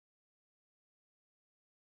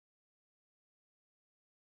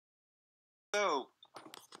So,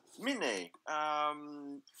 Mine,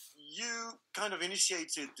 you kind of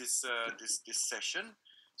initiated this session.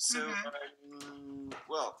 So,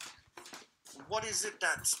 well, what is it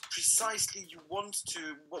that precisely you want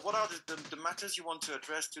to? What are the matters you want to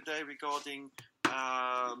address today regarding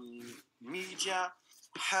media,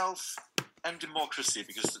 health, and democracy?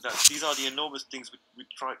 Because these are the enormous things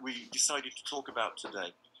we decided to talk about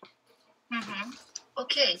today.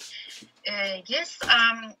 Okay. Yes,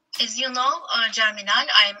 as you know, Germinal,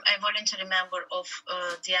 I'm a voluntary member of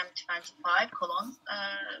DiEM25 Cologne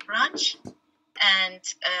branch. And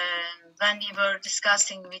when we were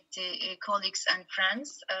discussing with the colleagues and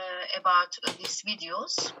friends about these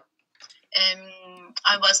videos,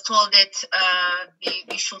 I was told that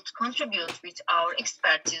we should contribute with our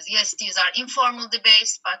expertise. Yes, these are informal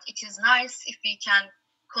debates, but it is nice if we can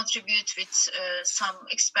contribute with some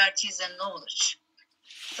expertise and knowledge.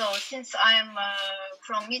 So since I'm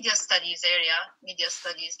from media studies area, media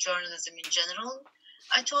studies, journalism in general,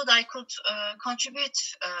 I thought I could contribute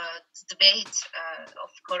to the debate of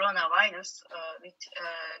coronavirus with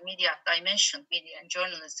media dimension, media and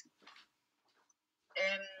journalism.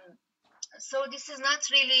 So this is not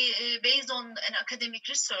really based on an academic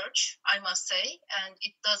research, I must say, and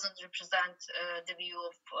it doesn't represent the view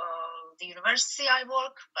of the university I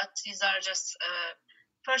work, but these are just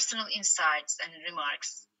personal insights and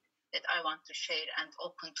remarks that I want to share and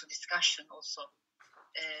open to discussion also,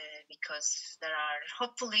 because there are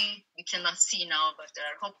hopefully, we cannot see now, but there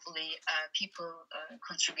are hopefully people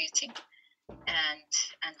contributing,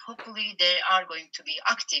 and hopefully they are going to be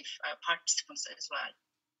active participants as well.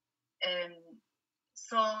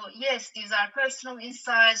 So yes, these are personal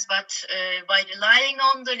insights, but by relying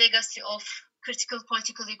on the legacy of critical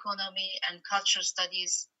political economy and culture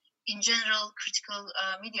studies, in general, critical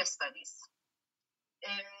media studies.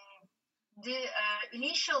 The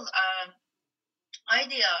initial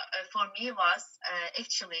idea for me was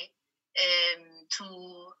actually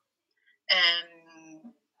to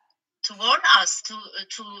warn us, to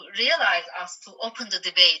realize us, to open the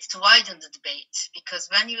debate, to widen the debate. Because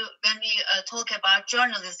when we talk about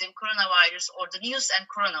journalism, coronavirus, or the news and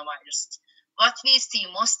coronavirus, what we see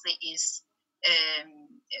mostly is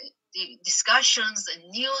the discussions and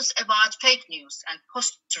news about fake news and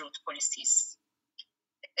post-truth policies.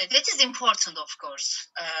 That is important, of course,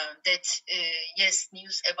 that yes,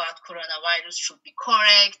 news about coronavirus should be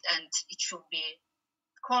correct and it should be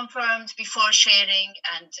confirmed before sharing,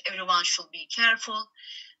 and everyone should be careful.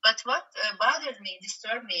 But what bothered me,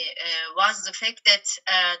 disturbed me, was the fact that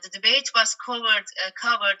the debate was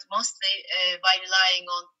covered mostly by relying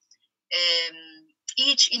on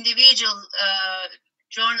each individual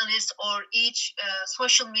journalist or each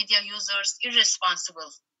social media user's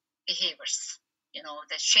irresponsible behaviors,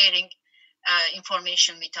 that sharing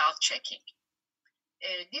information without checking.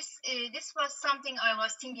 This was something I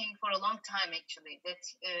was thinking for a long time, actually, that,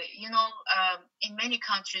 in many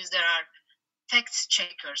countries there are fact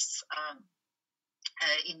checkers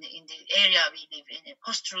in the area we live in, a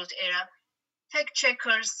post-truth era, fact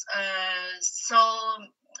checkers. So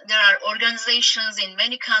there are organizations in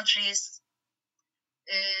many countries,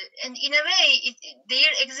 and in a way,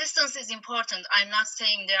 their existence is important. I'm not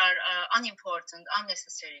saying they are unimportant,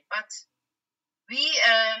 unnecessary, but we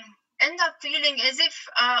end up feeling as if,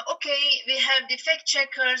 okay, we have the fact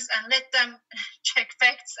checkers and let them check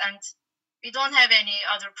facts and we don't have any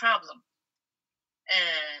other problem.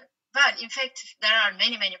 But in fact, there are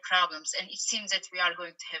many, many problems, and it seems that we are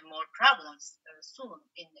going to have more problems soon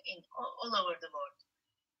in all over the world.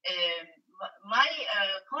 My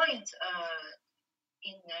point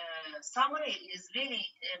in summary is really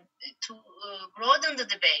to broaden the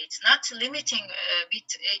debate, not limiting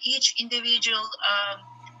with each individual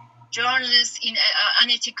journalists in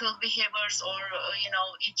unethical behaviors or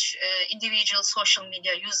each individual social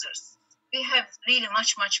media users. We have really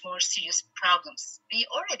much more serious problems. We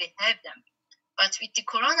already have them, but with the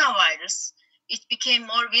coronavirus, it became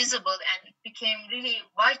more visible and it became really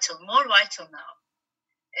vital, more vital now.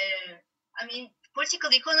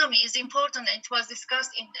 Political economy is important, and it was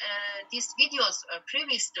discussed in these videos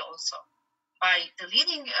previously also by the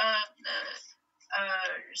leading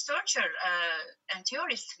researcher and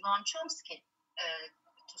theorist Noam Chomsky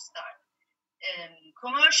to start.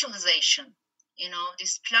 Commercialization,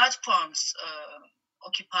 these platforms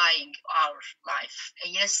occupying our life.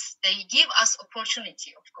 Yes, they give us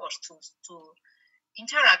opportunity, of course, to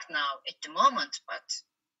interact now at the moment, but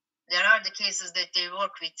there are the cases that they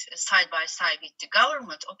work with side by side with the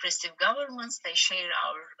government, oppressive governments. They share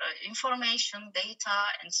our information, data,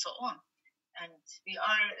 and so on. And we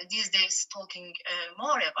are these days talking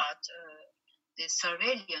more about the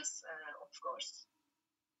surveillance, of course.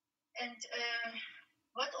 And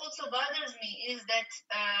what also bothers me is that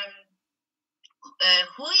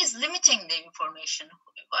who is limiting the information?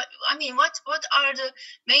 What are the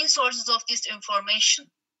main sources of this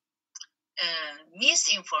information?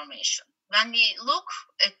 Misinformation. When we look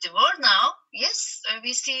at the world now, yes,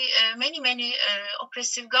 we see many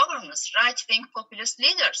oppressive governments, right-wing populist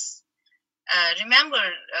leaders. Remember,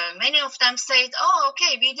 many of them said, "Oh,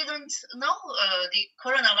 okay, we didn't know the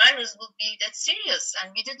coronavirus would be that serious,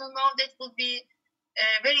 and we didn't know that would be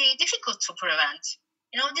very difficult to prevent."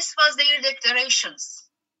 This was their declarations.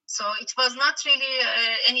 So it was not really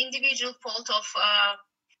an individual fault of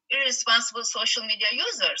irresponsible social media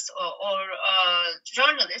users or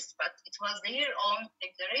journalists, but it was their own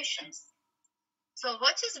declarations. So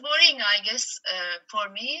what is worrying, I guess, for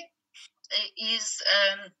me, is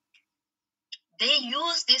they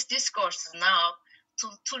use these discourses now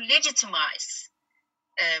to legitimize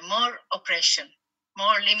more oppression,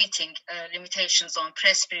 more limitations on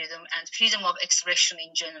press freedom and freedom of expression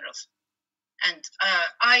in general. And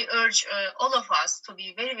I urge all of us to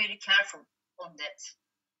be very, very careful on that.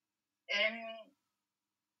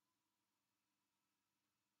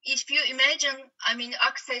 If you imagine,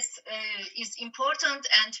 access is important,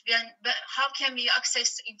 and how can we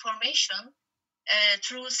access information?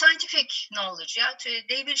 Through scientific knowledge.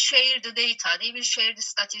 They will share the data, they will share the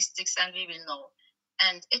statistics, and we will know.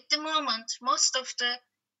 And at the moment, most of the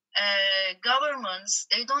governments,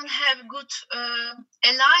 they don't have good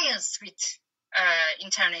alliance with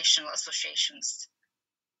international associations,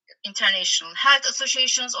 international health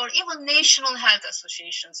associations, or even national health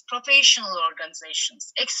associations, professional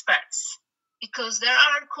organizations, experts, because there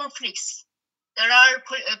are conflicts, there are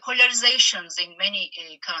polarizations in many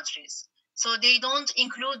countries. So they don't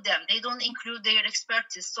include them. They don't include their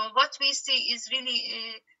expertise. So what we see is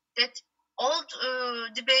really that old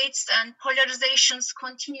debates and polarizations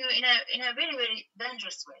continue in a very, very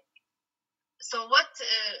dangerous way. So what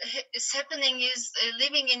is happening is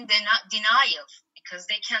living in denial, because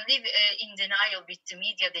they can live in denial with the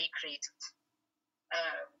media they created.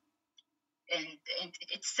 And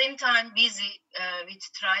at the same time busy with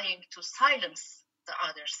trying to silence the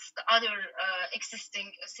others, the other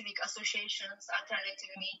existing civic associations,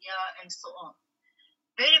 alternative media, and so on.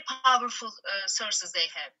 Very powerful sources they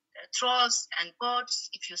have, trolls and bots,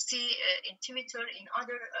 if you see in Twitter, in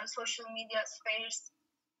other social media spheres.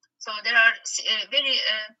 So there are very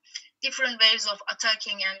different ways of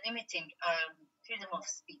attacking and limiting freedom of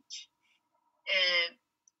speech.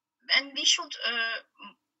 And we should,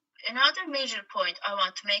 another major point I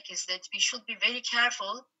want to make is that we should be very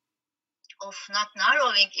careful of not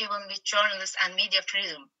narrowing even with journalists and media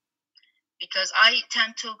freedom, because I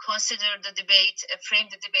tend to consider the debate, frame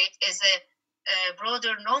the debate as a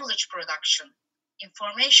broader knowledge production,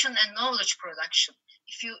 information and knowledge production.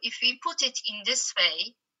 If we put it in this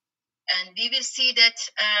way, and we will see that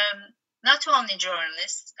not only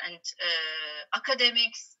journalists and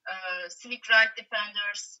academics, civic rights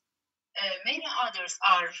defenders, many others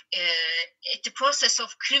are at the process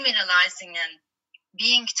of criminalizing and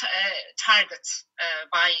being targeted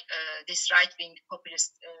by this right-wing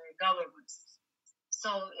populist governments.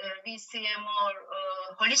 So we see a more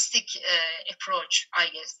holistic approach, I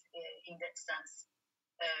guess, in that sense.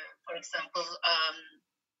 For example,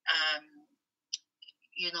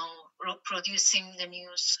 producing the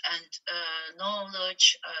news and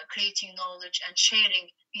knowledge, creating knowledge and sharing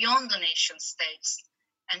beyond the nation states,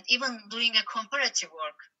 and even doing a comparative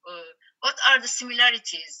work. What are the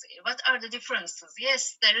similarities? What are the differences?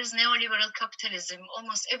 Yes, there is neoliberal capitalism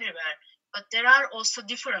almost everywhere, but there are also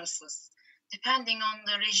differences depending on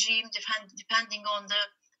the regime, depending on the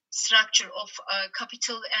structure of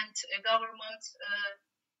capital and government,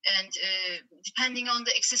 and depending on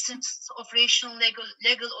the existence of rational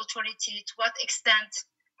legal authority, to what extent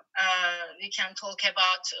we can talk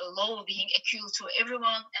about law being equal to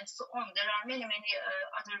everyone, and so on. There are many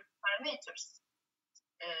other parameters.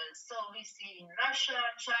 So we see in Russia,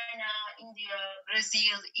 China, India,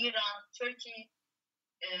 Brazil, Iran, Turkey,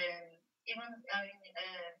 even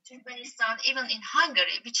Turkmenistan, even in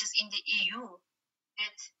Hungary, which is in the EU,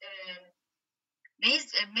 that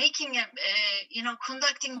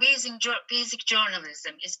conducting basic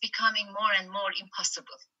journalism is becoming more and more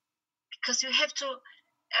impossible, because you have to,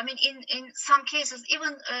 in some cases,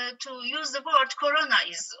 even to use the word corona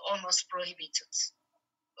is almost prohibited.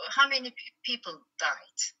 How many people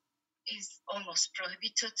died is almost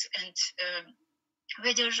prohibited, and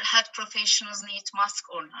whether health professionals need mask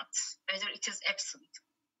or not, whether it is absent.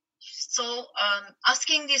 So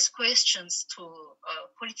asking these questions to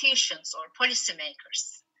politicians or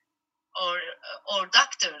policymakers, or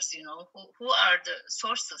doctors, who are the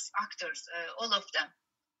sources, actors, all of them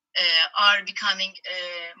are becoming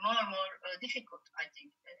more and more difficult, I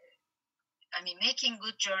think. Making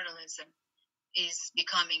good journalism is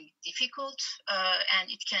becoming difficult, and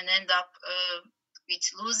it can end up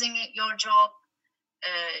with losing your job,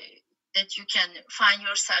 that you can find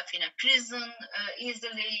yourself in a prison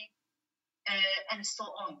easily, and so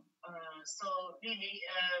on. So really,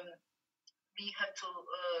 we have to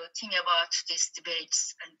think about these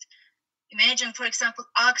debates and imagine, for example,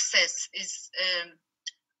 accessing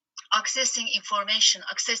information,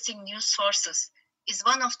 accessing news sources is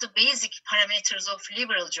one of the basic parameters of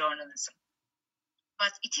liberal journalism.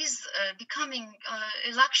 But it is becoming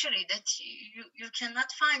a luxury that you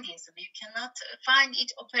cannot find easily. You cannot find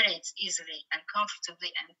it operates easily and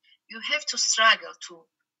comfortably, and you have to struggle to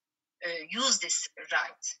use this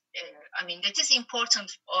right. That is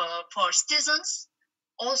important for citizens,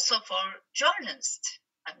 also for journalists.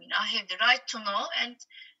 I have the right to know, and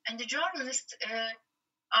the journalists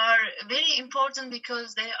are very important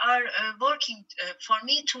because they are working for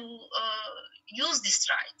me to use this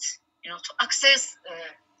right, to access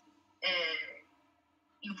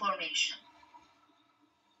information.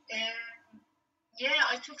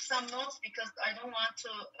 I took some notes because I don't want to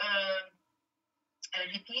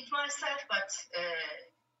repeat myself, but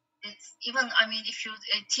it's even, if you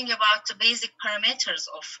think about the basic parameters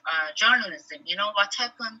of journalism, what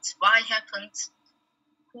happened, why happened,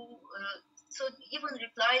 who, so even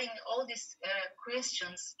replying all these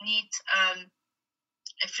questions need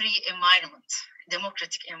a free environment,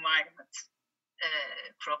 democratic environment,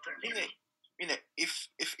 properly.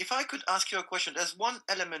 If I could ask you a question, there's one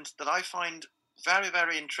element that I find very,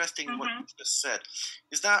 very interesting in what you just said,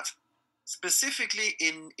 is that specifically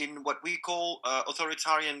in what we call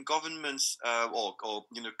authoritarian governments or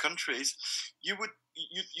countries, you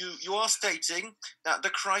are stating that the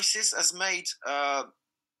crisis has made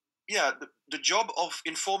the job of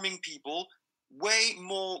informing people way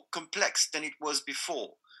more complex than it was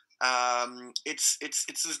before. It's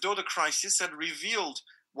as though the crisis had revealed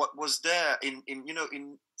what was there in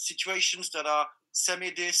situations that are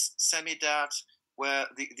semi this, semi that, where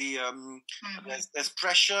there's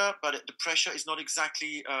pressure, but the pressure is not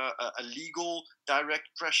exactly a legal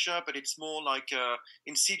direct pressure, but it's more like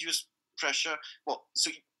insidious pressure. Well,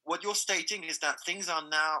 so what you're stating is that things are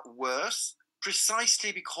now worse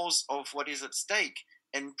precisely because of what is at stake,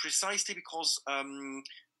 and precisely because of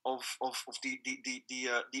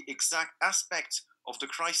the exact aspect of the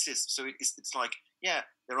crisis. So it's like,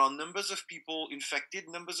 there are numbers of people infected,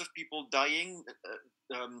 numbers of people dying,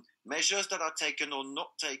 measures that are taken or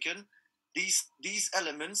not taken. These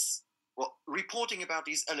elements, reporting about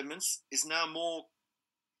these elements is now more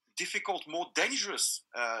difficult, more dangerous,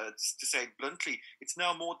 to say it bluntly. It's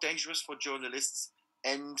now more dangerous for journalists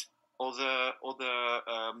and other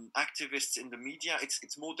activists in the media.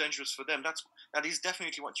 It's more dangerous for them. That is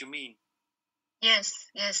definitely what you mean. Yes,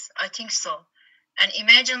 I think so. And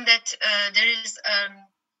imagine that there is,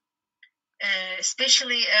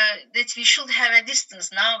 especially that we should have a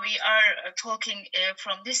distance. Now we are talking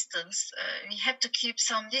from distance. We have to keep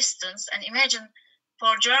some distance. And imagine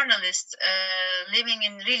for journalists living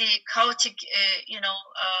in really chaotic,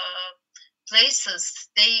 places,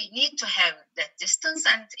 they need to have that distance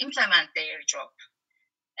and implement their job.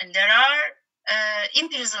 And there are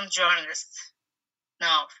imprisoned journalists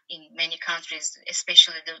now in many countries,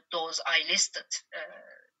 especially those I listed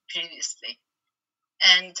previously.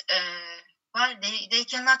 And they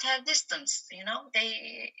cannot have distance.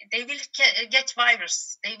 They will get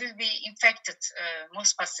virus. They will be infected,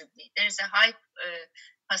 most possibly. There is a high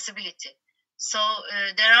possibility. So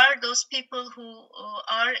there are those people who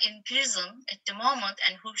are in prison at the moment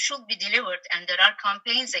and who should be delivered, and there are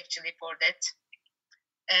campaigns actually for that,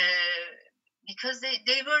 because they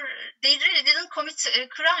really didn't commit a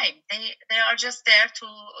crime. They are just there to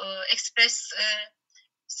express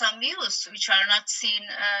some views which are not seen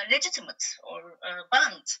legitimate or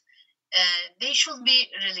banned. They should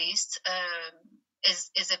be released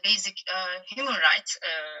as a basic human right,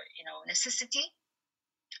 necessity.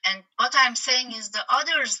 And what I'm saying is the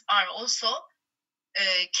others are also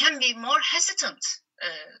can be more hesitant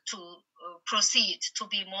to proceed, to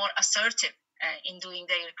be more assertive in doing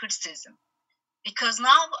their criticism, because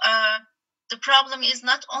now the problem is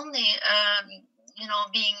not only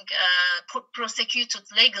being prosecuted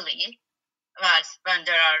legally, when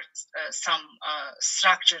there are some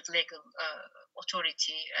structured legal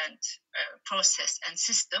authority and process and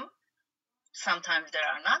system. Sometimes there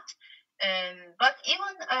are not. But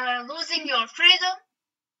even losing your freedom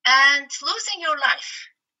and losing your life,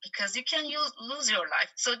 because you can lose your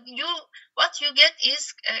life. So what you get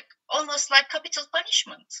is almost like capital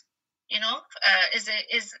punishment.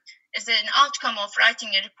 Is an outcome of writing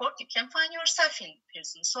a report, you can find yourself in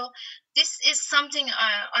prison. So this is something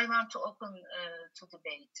I want to open to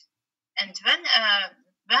debate. And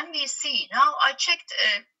when we see now, I checked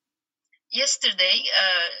yesterday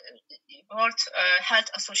World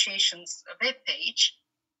Health Association's webpage,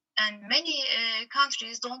 and many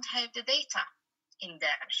countries don't have the data in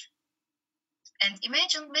there. And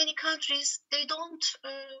imagine many countries, we don't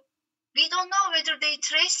know whether they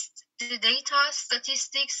traced the data,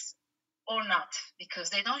 statistics or not, because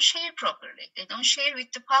they don't share properly. They don't share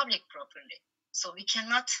with the public properly. So we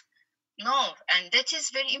cannot know, and that is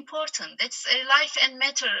very important. That's a life and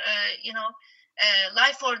matter,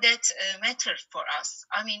 life or death matter for us.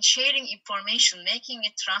 I mean, sharing information, making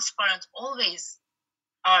it transparent always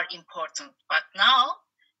are important. But now,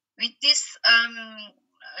 with this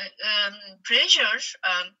pressure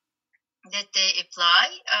that they apply,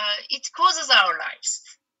 it causes our lives.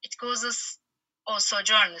 It causes also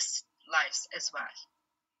journalists' lives as well.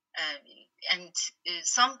 And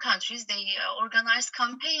some countries, they organize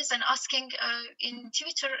campaigns and asking in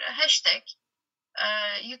Twitter hashtag,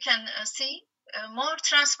 you can see more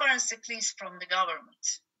transparency, please, from the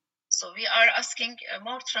government. So we are asking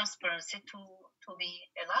more transparency to be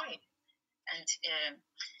alive. And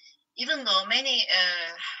even though many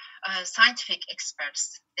scientific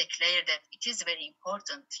experts declare that it is very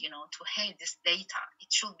important, to have this data,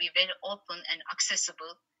 it should be very open and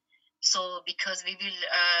accessible. So because we will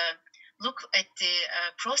look at the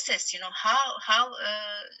process, how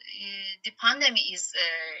the pandemic is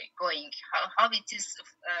going, how it is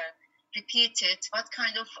repeated, what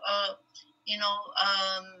kind of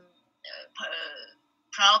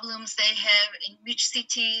problems they have, in which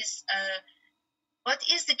cities, what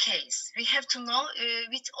is the case. We have to know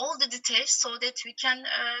with all the details so that we can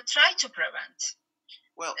try to prevent.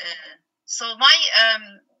 Well, so my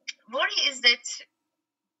worry is that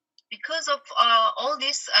because of all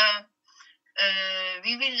this,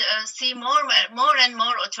 we will see more and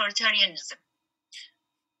more authoritarianism.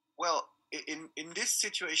 Well, in this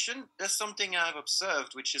situation, there's something I've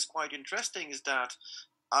observed which is quite interesting, is that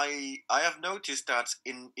I have noticed that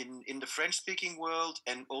in the French-speaking world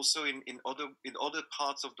and also in other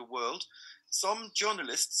parts of the world, some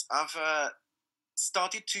journalists have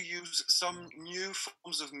started to use some new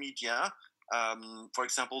forms of media, for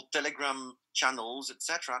example, Telegram channels,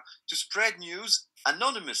 etc., to spread news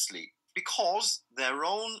anonymously, because their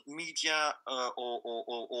own media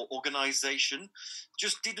or organization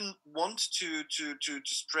just didn't want to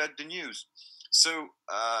spread the news. So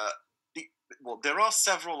there are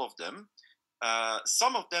several of them.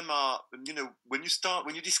 Some of them are, when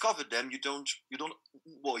you discover them, you don't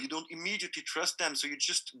immediately trust them. So you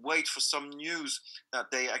just wait for some news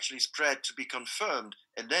that they actually spread to be confirmed,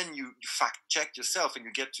 and then you fact check yourself, and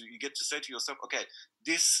you get to say to yourself, okay,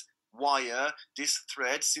 this wire, this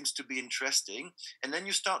thread seems to be interesting, and then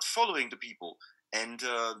you start following the people. And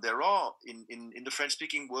there are in the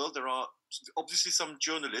French-speaking world, there are obviously some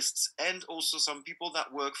journalists and also some people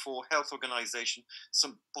that work for health organizations,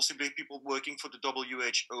 some possibly people working for the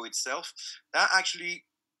WHO itself, that actually,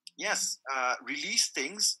 release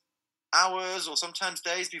things hours or sometimes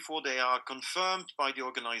days before they are confirmed by the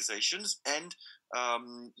organizations. And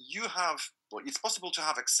it's possible to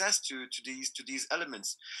have access to these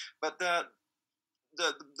elements. But the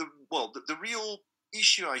real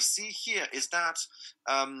issue I see here is that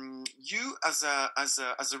you as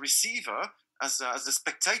a receiver, as a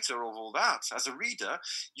spectator of all that, as a reader,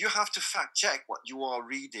 you have to fact check what you are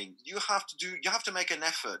reading. You have to make an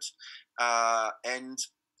effort, and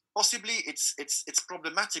possibly it's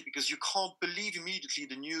problematic because you can't believe immediately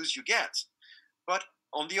the news you get. But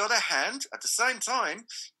on the other hand, at the same time,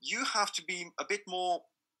 you have to be a bit more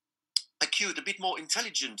acute, a bit more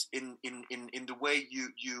intelligent in the way you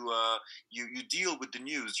deal with the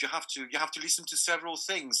news. You have to listen to several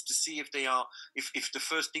things to see if the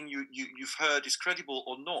first thing you've heard is credible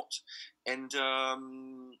or not. And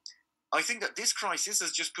I think that this crisis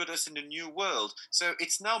has just put us in a new world. So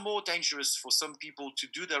it's now more dangerous for some people to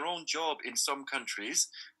do their own job in some countries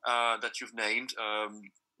that you've named,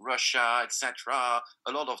 Russia, etc.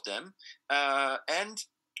 A lot of them, and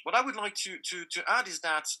what I would like to add is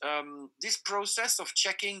that this process of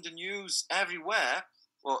checking the news everywhere,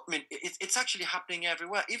 well, I mean, it's actually happening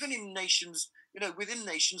everywhere, even in nations, within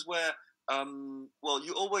nations where,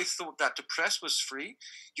 you always thought that the press was free.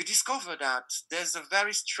 You discover that there's a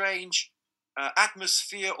very strange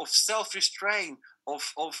atmosphere of self-restraint,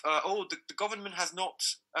 the government has not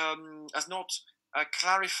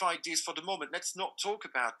clarify this for the moment. Let's not talk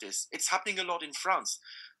about this. It's happening a lot in France.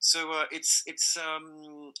 So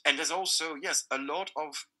and there's also, yes, a lot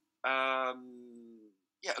of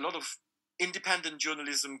independent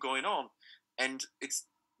journalism going on, and it's,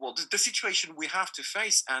 well, the situation we have to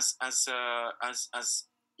face as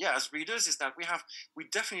readers is that we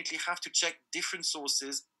definitely have to check different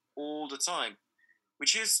sources all the time,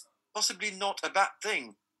 which is possibly not a bad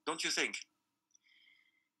thing, don't you think?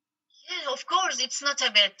 Yeah, of course, it's not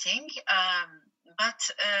a bad thing, but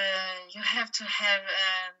you have to have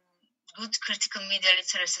good critical media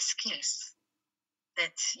literacy skills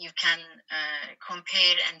that you can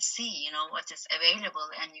compare and see, what is available,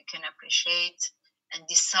 and you can appreciate and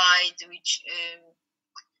decide which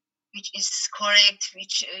is correct,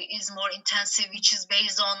 which is more intensive, which is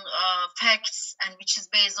based on facts, and which is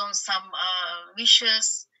based on some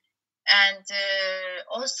wishes. And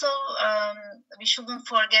also, we shouldn't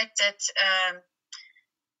forget that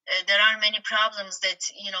there are many problems that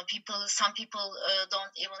some people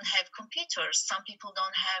don't even have computers, some people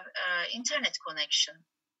don't have internet connection,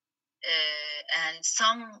 and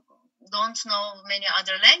some don't know many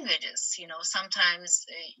other languages. Sometimes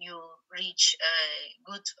you reach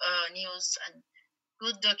good news and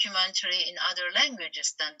good documentary in other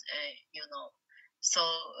languages than so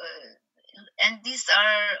and these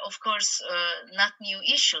are, of course, not new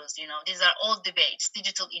issues. These are old debates.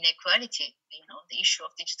 Digital inequality, the issue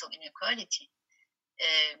of digital inequality.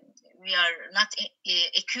 We are not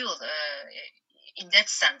equal in that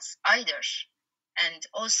sense either. And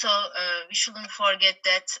also, we shouldn't forget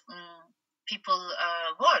that people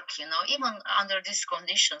work. Even under these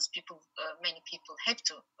conditions, many people have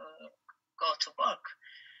to go to work.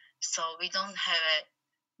 So we don't have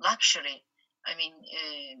a luxury. I mean,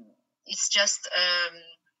 it's just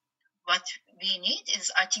what we need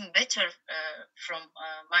is, I think, better from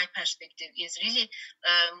my perspective, is really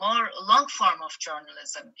more long form of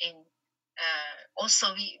journalism. Also,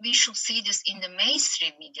 we should see this in the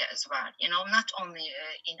mainstream media as well, not only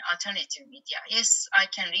in alternative media. Yes, I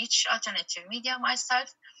can reach alternative media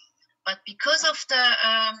myself, but because of the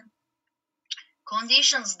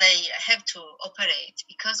conditions they have to operate,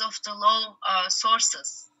 because of the low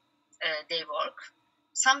sources they work,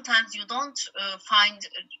 sometimes you don't find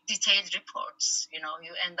detailed reports. You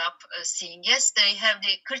end up seeing, yes, they have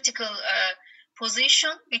the critical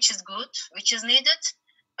position, which is good, which is needed,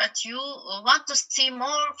 but you want to see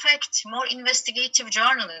more fact, more investigative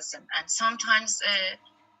journalism, and sometimes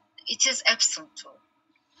it is absent too.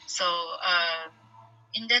 So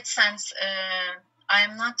in that sense, I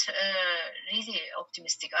am not really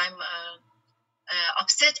optimistic. I'm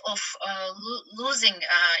upset of losing,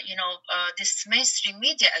 this mainstream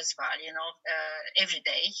media as well. Every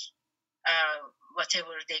day, whatever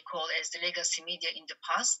they call as the legacy media in the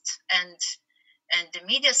past, and the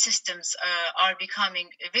media systems are becoming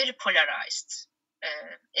very polarized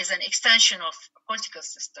as an extension of political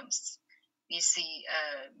systems. We see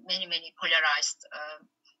many polarized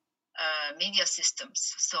media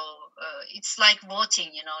systems. So it's like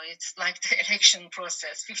voting, it's like the election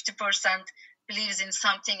process. 50% believes in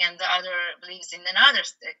something and the other believes in another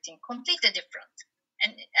thing, completely different.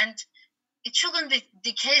 And it shouldn't be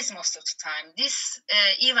the case most of the time. This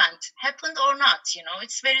event happened or not,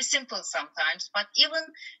 it's very simple sometimes, but even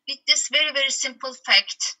with this very, very simple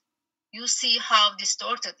fact, you see how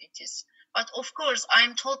distorted it is. But of course,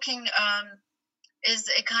 I'm talking as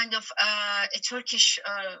a kind of a Turkish,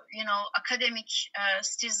 academic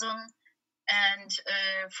citizen, and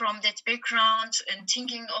from that background, and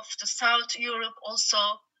thinking of the South Europe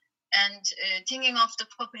also, and thinking of the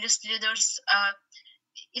populist leaders.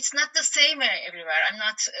 It's not the same everywhere. I'm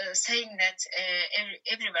not saying that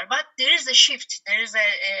everywhere, but there is a shift. There is a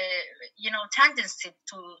tendency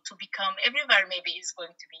to become everywhere. Maybe it's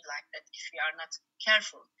going to be like that if we are not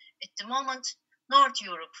careful. At the moment, North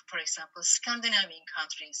Europe, for example, Scandinavian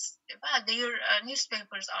countries, well, their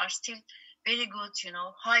newspapers are still very good.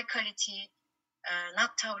 High quality,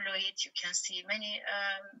 not tabloid. You can see many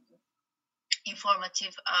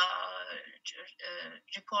informative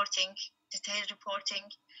reporting, detailed reporting,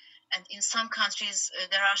 and in some countries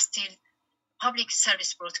there are still public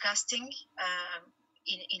service broadcasting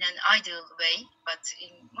in an ideal way, but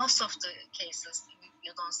in most of the cases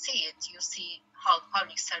you don't see it. You see how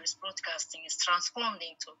public service broadcasting is transformed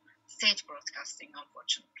into state broadcasting,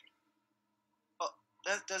 unfortunately.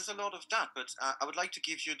 There's a lot of that, but I would like to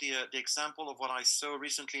give you the example of what I saw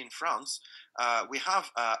recently in France. We have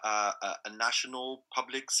a national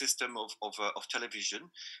public system of television,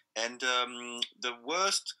 and the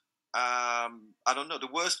worst the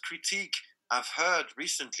worst critique I've heard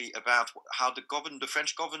recently about how the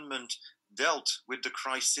French government dealt with the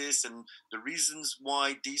crisis and the reasons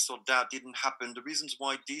why this or that didn't happen, the reasons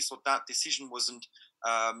why this or that decision wasn't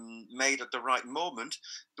made at the right moment.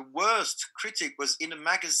 The worst critic was in a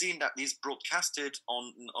magazine that is broadcasted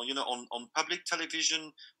on public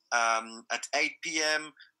television at 8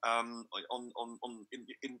 p.m.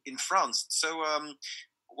 In France. So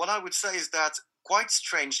what I would say is that, quite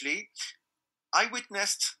strangely, I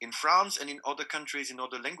witnessed in France and in other countries, in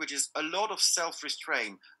other languages, a lot of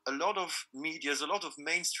self-restraint, a lot of medias, a lot of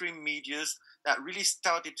mainstream medias that really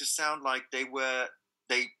started to sound like they were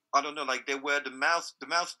the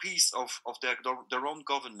mouthpiece of their own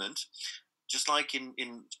government, just like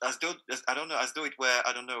as though it were,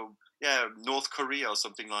 North Korea or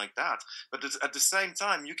something like that. But at the same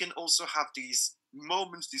time, you can also have these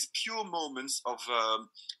moments, these pure moments of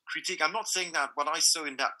critique. I'm not saying that what I saw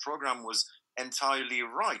in that program was entirely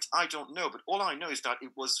right. I don't know, but all I know is that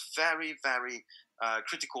it was very, very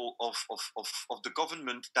critical of the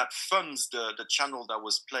government that funds the channel that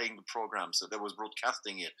was playing the program, so that was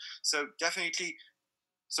broadcasting it. So definitely,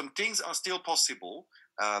 some things are still possible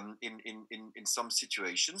in some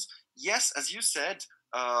situations. Yes, as you said,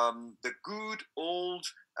 the good old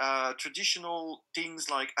traditional things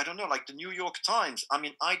like, I don't know, like the New York Times. I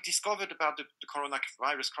mean, I discovered about the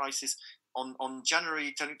coronavirus crisis on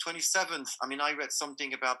January 27th. I mean, I read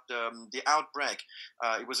something about the outbreak.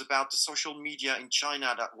 It was about the social media in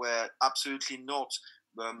China that were absolutely not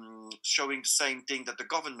showing the same thing that the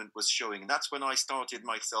government was showing. And that's when I started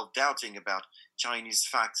myself doubting about Chinese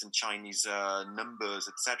facts and Chinese numbers,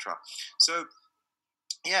 etc. So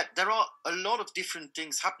yeah, there are a lot of different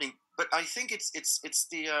things happening, but I think it's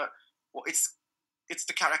the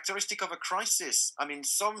characteristic of a crisis. I mean,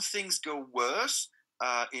 some things go worse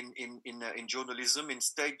in journalism, in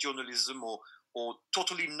state journalism, or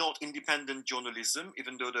totally not independent journalism,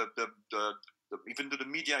 even though even though the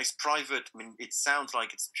media is private. I mean, it sounds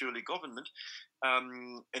like it's purely government.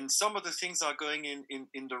 And some of the things are going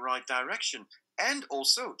in the right direction. And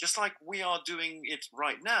also, just like we are doing it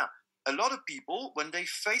right now, a lot of people, when they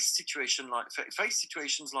face situations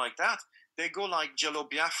like that, they go like Jello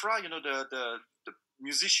Biafra, the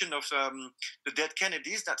musician of the Dead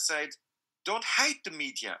Kennedys, that said, "Don't hate the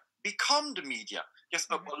media, become the media." Yes,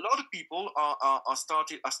 a lot of people are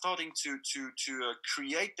starting to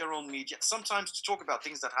create their own media. Sometimes to talk about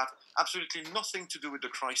things that have absolutely nothing to do with the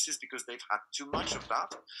crisis because they've had too much of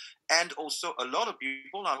that, and also a lot of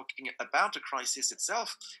people are talking about the crisis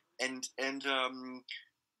itself. And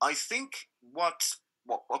I think what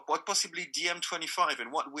possibly DiEM25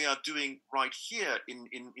 and what we are doing right here in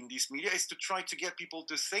these media is to try to get people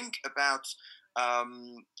to think about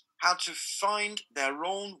how to find their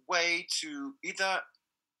own way to either,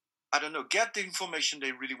 I don't know, get the information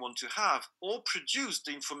they really want to have, or produce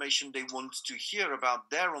the information they want to hear about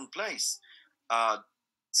their own place.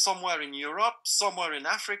 Somewhere in Europe, somewhere in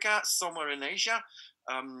Africa, somewhere in Asia.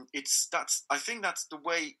 I think that's the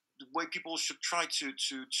way people should try to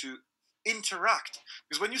interact.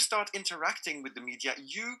 Because when you start interacting with the media,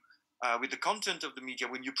 with the content of the media,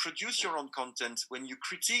 when you produce your own content, when you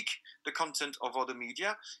critique the content of other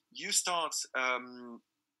media, you start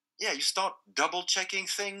double checking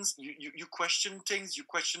things. You question things. You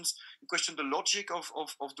question the logic of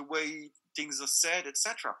the way things are said,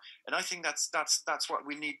 etc. And I think that's what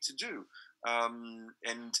we need to do. But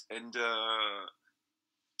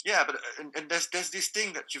there's this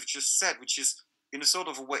thing that you've just said, which is, in a sort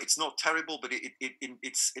of a way, it's not terrible, but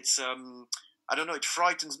it's I don't know, it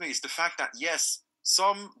frightens me. It's the fact that, yes,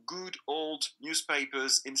 some good old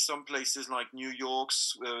newspapers in some places like New York,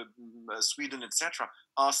 Sweden, etc.,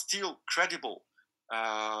 are still credible.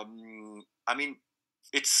 I mean,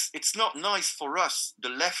 it's not nice for us, the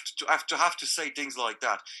left, to have to say things like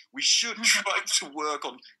that. We should try to work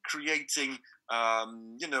on creating,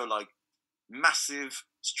 like massive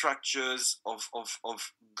structures of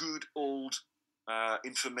good old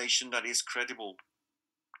information that is credible,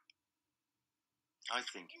 I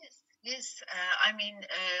think. Yes. I mean,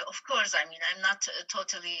 of course, I mean, I'm not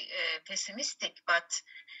totally pessimistic, but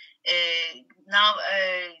now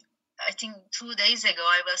I think 2 days ago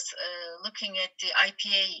I was looking at the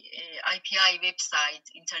IPI website,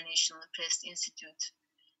 International Press Institute,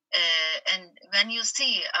 and when you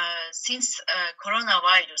see since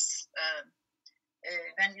coronavirus,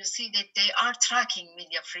 when you see that they are tracking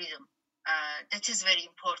media freedom, that is very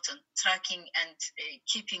important. Tracking and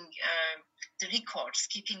keeping the records,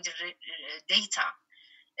 keeping the data.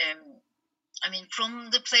 I mean,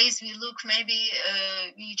 from the place we look, maybe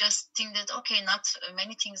we just think that, okay, not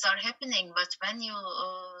many things are happening. But when you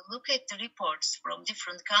look at the reports from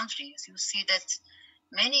different countries, you see that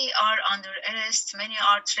Many are under arrest, many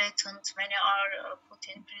are threatened, many are put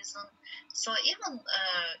in prison. So even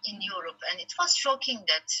in Europe, and it was shocking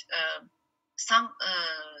that some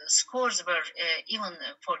scores were even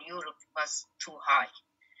for Europe was too high.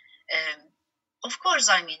 Of course,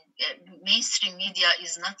 I mean, mainstream media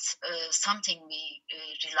is not something we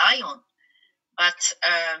rely on, but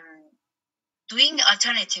doing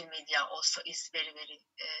alternative media also is very, very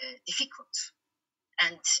difficult.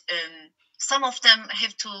 And some of them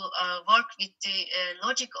have to work with the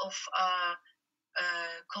logic of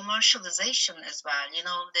commercialization as well. You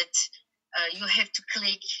know that you have to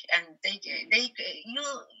click, and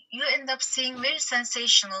you end up seeing very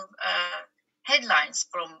sensational headlines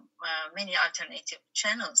from many alternative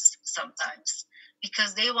channels sometimes,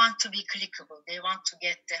 because they want to be clickable. They want to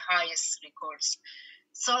get the highest records.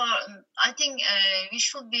 So I think we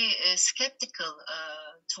should be skeptical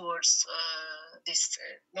towards this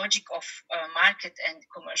logic of market and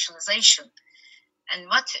commercialization. And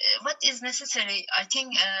what is necessary, I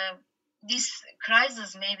think, this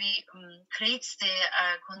crisis maybe creates the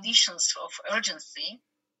conditions of urgency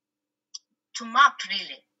to map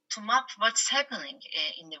what's happening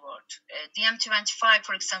in the world. DiEM25,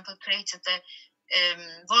 for example, created a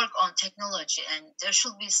work on technology, and there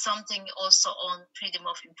should be something also on freedom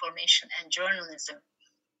of information and journalism.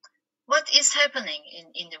 What is happening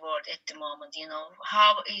in the world at the moment? You know,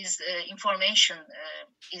 how is information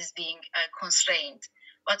is being constrained?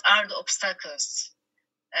 What are the obstacles?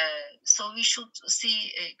 So we should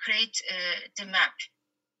create the map.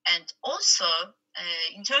 And also,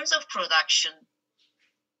 in terms of production,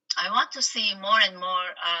 I want to see more and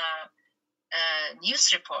more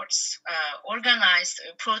news reports organized,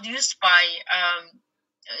 produced by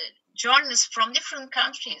journalists from different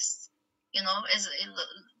countries. You know,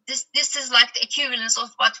 this is like the equivalence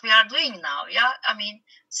of what we are doing now. Yeah, I mean,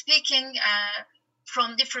 speaking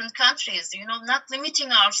from different countries, you know, not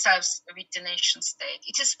limiting ourselves with the nation state.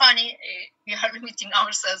 It is funny, we are limiting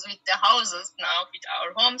ourselves with the houses now, with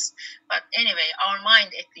our homes, but anyway, our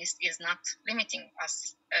mind at least is not limiting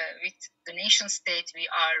us with the nation state we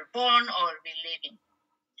are born or we live in.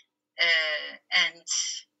 And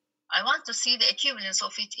I want to see the equivalence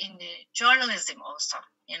of it in the journalism also,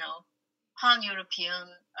 you know,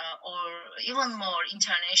 pan-European or even more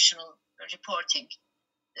international reporting.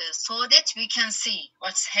 So that we can see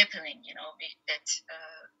what's happening, you know,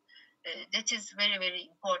 that is very, very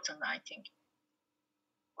important, I think.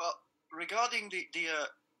 Well, regarding the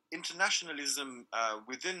internationalism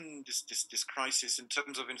within this crisis in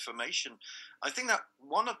terms of information, I think that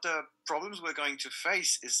one of the problems we're going to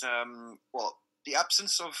face is the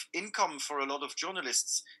absence of income for a lot of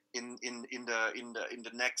journalists in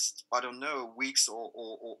the next, I don't know, weeks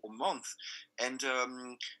or month. And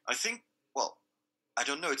I think, well, I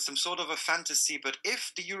don't know, it's some sort of a fantasy, but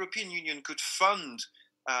if the European Union could fund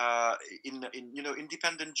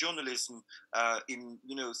independent journalism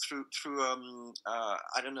through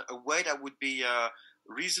I don't know, a way that would be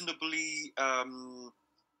reasonably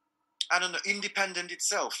independent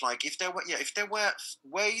itself. Like if there were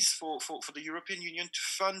ways for the European Union to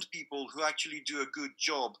fund people who actually do a good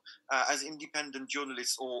job as independent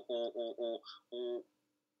journalists or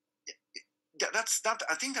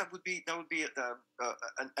I think that would be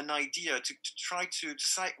an idea to try to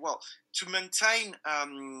say, well, to maintain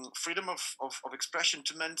freedom of expression,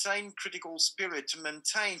 to maintain critical spirit, to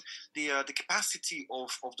maintain the capacity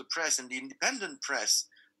of the press and the independent press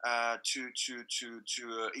to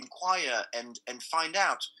inquire and find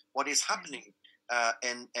out what is happening.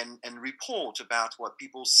 And report about what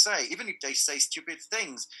people say, even if they say stupid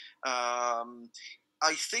things.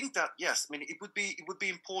 I think that yes, I mean it would be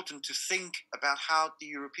important to think about how the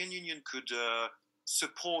European Union could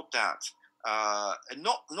support that, and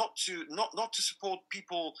not to support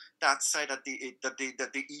people that say that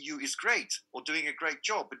the EU is great or doing a great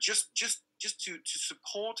job, but just to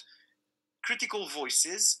support critical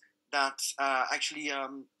voices that actually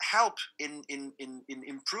help in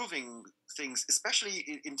improving things,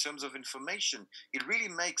 especially in terms of information. It really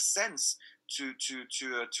makes sense to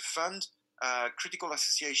fund critical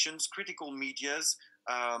associations, critical medias,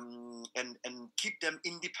 and keep them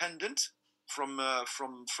independent from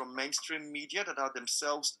mainstream media that are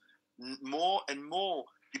themselves more and more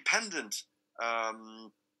dependent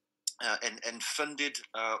and funded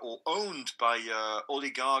or owned by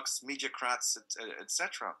oligarchs, mediacrats,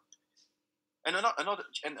 etc. And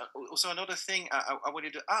another thing I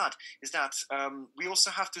wanted to add is that we also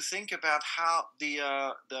have to think about how the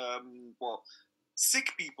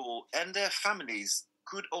sick people and their families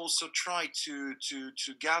could also try to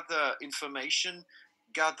gather information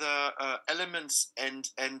gather elements and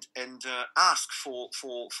ask for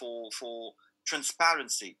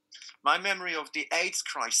transparency. My memory of the AIDS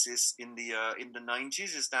crisis in the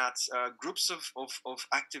 90s is that groups of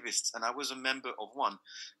activists, and I was a member of one,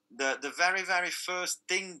 the very first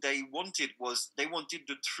thing they wanted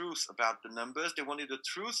the truth about the numbers. They wanted the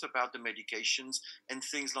truth about the medications and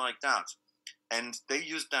things like that. And they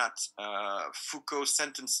used that Foucault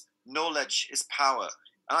sentence, knowledge is power.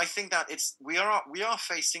 And I think that we are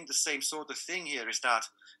facing the same sort of thing here, is that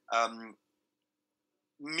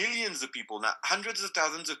millions of people now, hundreds of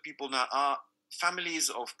thousands of people now, are families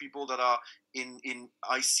of people that are in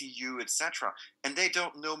ICU, etc. And they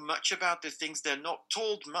don't know much about the things. They're not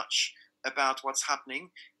told much about what's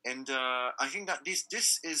happening. And I think that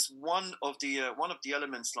this is one of the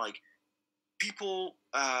elements, like people,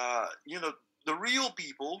 the real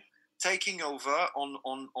people taking over on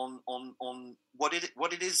what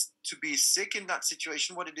it is to be sick in that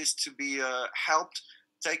situation, what it is to be helped,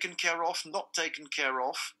 taken care of, not taken care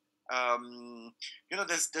of.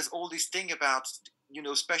 There's all this thing about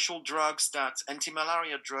special drugs, that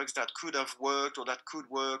anti-malaria drugs that could have worked or that could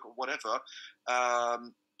work or whatever.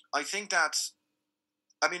 I think that,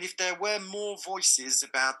 if there were more voices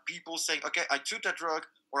about people saying, okay, I took that drug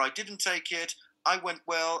or I didn't take it, I went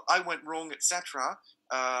well, I went wrong, etc.,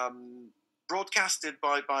 broadcasted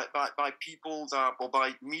by people or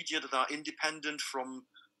by media that are independent from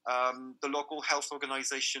the local health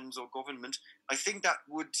organizations or government, I think that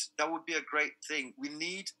would be a great thing. We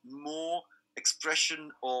need more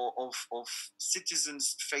expression of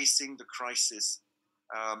citizens facing the crisis.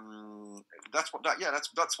 That's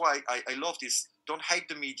why I love this. Don't hate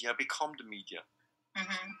the media, become the media.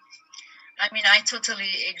 Mm-hmm. I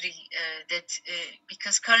totally agree that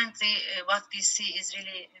because currently what we see is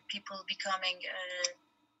really people becoming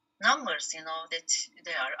numbers, that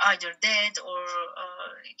they are either dead or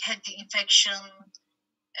had the infection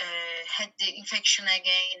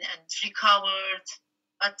again and recovered.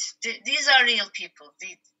 But these are real people.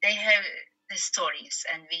 They have the stories,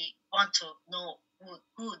 and we want to know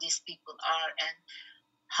who these people are and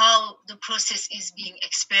how the process is being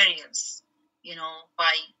experienced,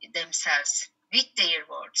 by themselves, with their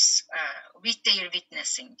words, with their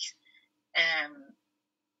witnessing.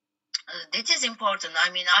 That is important.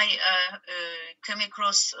 I come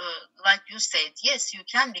across, like you said, yes, you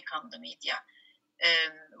can become the media.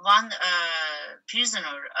 One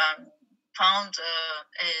prisoner found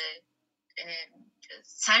a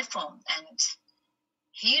cell phone, and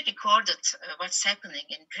he recorded what's happening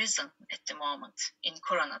in prison at the moment in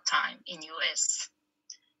Corona time in US.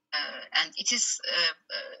 And it is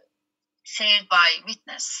shared by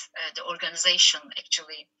Witness, the organization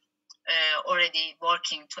actually already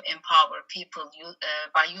working to empower people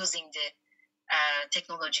by using the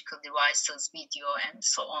technological devices, video, and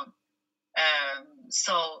so on.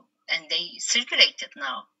 And they circulated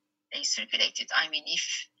now.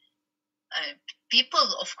 If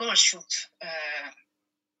people, of course, should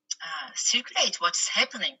circulate what's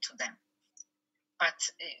happening to them.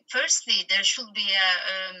 But firstly, there should be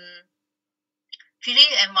a free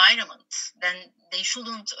environment. Then they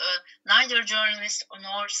shouldn't, neither journalists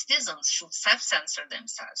nor citizens should self-censor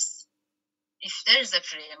themselves. If there is a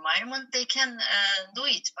free environment, they can do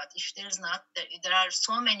it. But if there's not, there are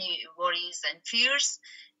so many worries and fears,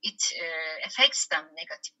 it affects them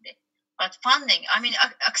negatively. But funding,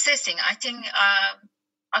 accessing, I think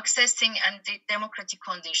accessing and the democratic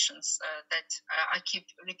conditions that I keep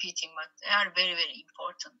repeating, but they are very, very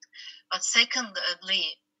important. But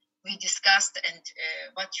secondly, we discussed, and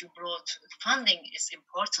what you brought, funding is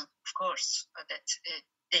important, of course, that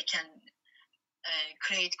they can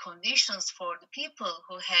create conditions for the people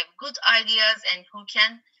who have good ideas and who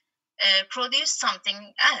can produce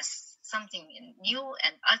something else, something new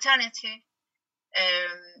and alternative.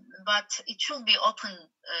 But it should be open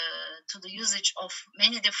to the usage of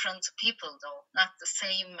many different people, though, not the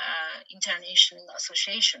same international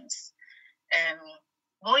associations.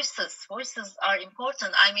 Voices are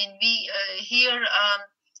important.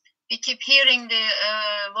 We keep hearing the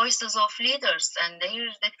voices of leaders and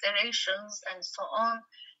their declarations and so on.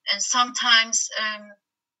 And sometimes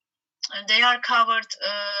they are covered,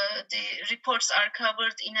 the reports are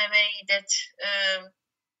covered in a way that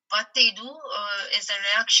what they do as a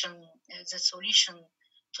reaction, as a solution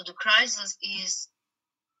to the crisis, is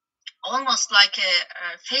almost like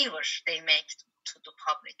a favor they make to the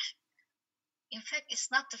public. In fact, it's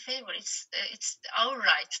not a favor, it's our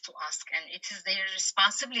right to ask, and it is their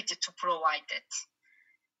responsibility to provide that.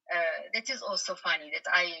 That is also funny that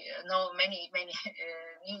I know many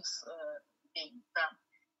news being done.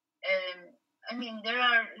 I mean, there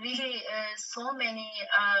are really so many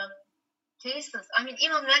cases. I mean,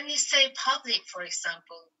 even when we say public, for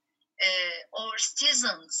example, or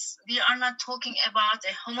citizens, we are not talking about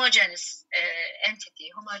a homogeneous entity,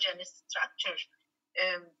 homogeneous structure.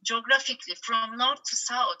 Geographically, from north to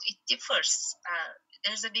south, it differs.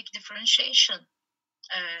 There's a big differentiation.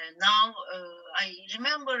 Now, I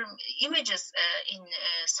remember images in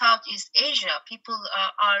Southeast Asia. People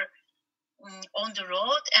are on the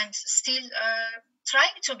road and still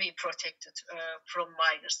trying to be protected from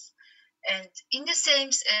virus. And in the same,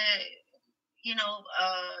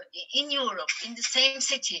 in Europe, in the same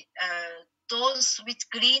city, those with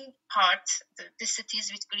green parts, the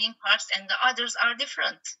cities with green parts, and the others are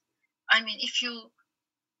different. I mean, if you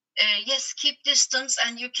yes, keep distance,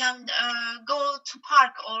 and you can go to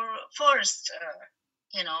park or forest,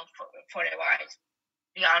 for a while.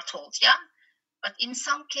 We are told, yeah. But in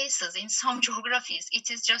some cases, in some geographies, it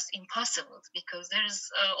is just impossible because there is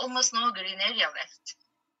almost no green area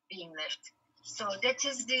being left. So that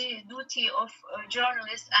is the duty of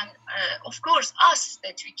journalists and, of course, us,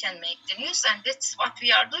 that we can make the news, and that's what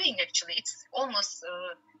we are doing. Actually, it's almost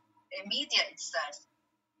a media itself.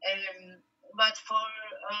 But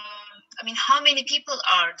I mean, how many people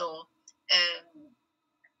are though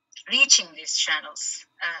reaching these channels?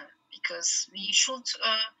 Because we should.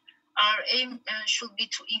 Our aim should be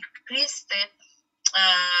to increase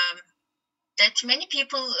that many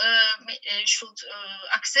people should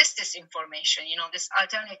access this information, this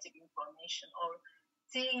alternative information, or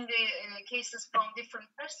seeing the cases from different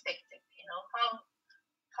perspectives. How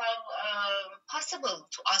possible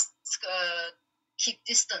to ask keep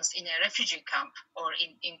distance in a refugee camp or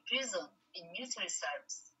in prison, in military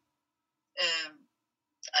service.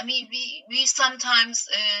 I mean, we sometimes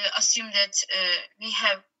assume that we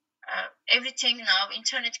have everything now,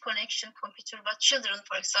 internet connection, computer, but children,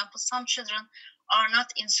 for example, some children are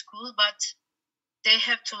not in school, but they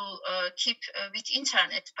have to keep with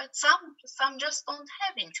internet, but some just don't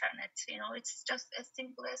have internet. It's just as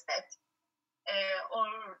simple as that, or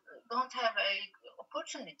don't have a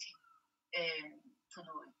opportunity to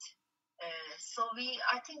do it. So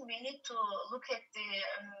I think we need to look at the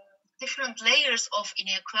different layers of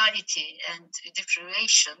inequality and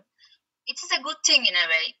deprivation. It is a good thing in a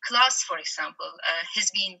way. Class, for example,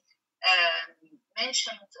 has been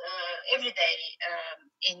mentioned every day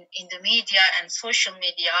in the media and social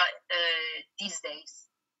media these days.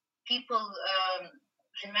 People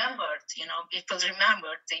remembered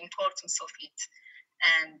the importance of it,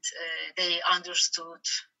 and they understood,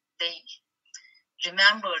 they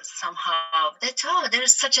remembered somehow that, there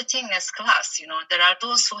is such a thing as class. There are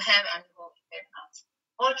those who have and who have not.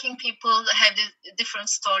 Working people have a different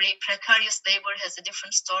story. Precarious labor has a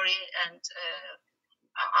different story, and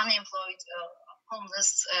unemployed,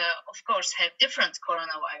 homeless, of course, have different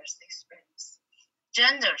coronavirus experience.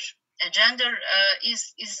 Gender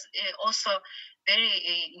is also very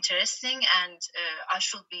interesting, and I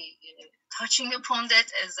should be touching upon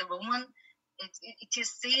that as a woman. It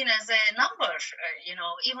is seen as a number,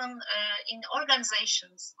 even in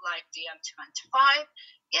organizations like DiEM25.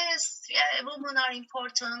 Yes, women are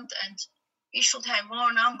important, and we should have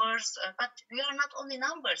more numbers, but we are not only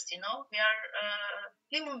numbers, we are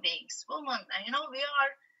human beings, women, and we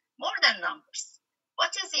are more than numbers.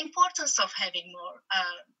 What is the importance of having more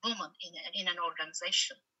women in an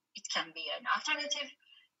organization? It can be an alternative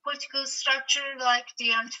political structure like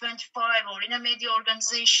DiEM25, or in a media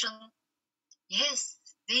organization. Yes,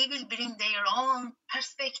 they will bring their own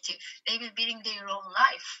perspective. They will bring their own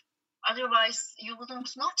life. Otherwise, you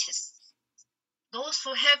wouldn't notice. Those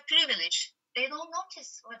who have privilege, they don't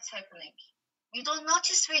notice what's happening. We don't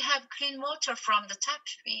notice we have clean water from the tap.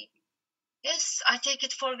 Yes, I take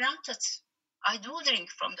it for granted. I do drink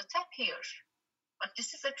from the tap here. But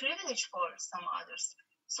this is a privilege for some others.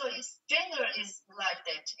 So gender is like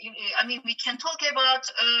that. I mean, we can talk about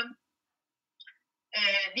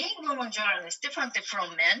being women journalists differently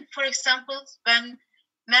from men. For example, when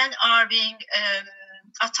men are being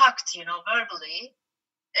attacked, verbally,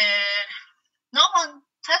 no one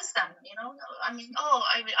tells them, I mean,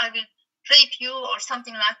 I will rape you or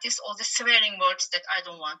something like this, all the swearing words that I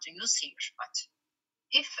don't want to use here. But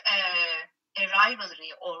if a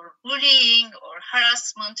rivalry or bullying or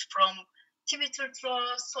harassment from Twitter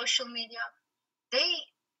trolls, social media, they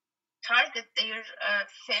target their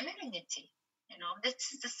femininity.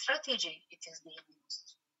 That's the strategy it is being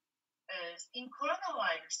used. In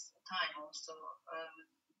coronavirus time also,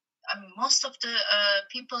 I mean, most of the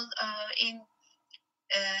people in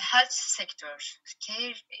health sector,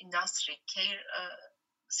 care industry, care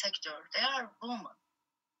sector, they are women.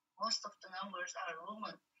 Most of the numbers are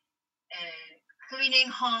women. cleaning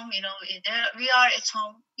home, there we are at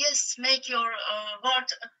home. Yes, make your work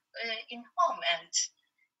in home, and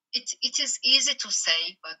it is easy to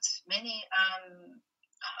say, but many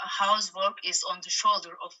housework is on the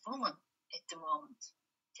shoulder of women at the moment,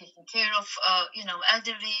 taking care of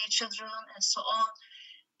elderly children and so on.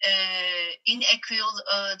 Inequal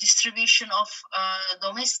distribution of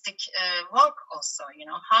domestic work also,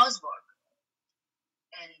 housework.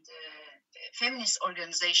 And feminist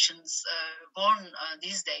organizations warn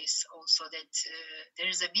these days also that there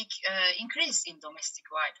is a big increase in domestic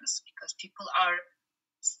violence because people are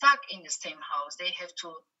stuck in the same house. They have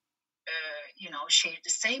to, share the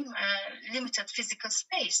same limited physical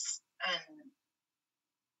space. And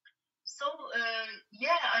so,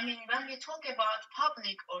 when we talk about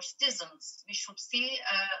public or citizens, we should see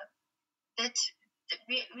that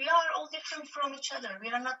we are all different from each other.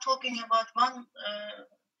 We are not talking about one,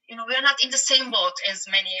 we are not in the same boat as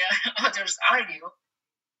many others argue.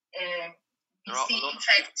 There are a lot of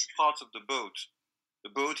different parts of the boat. The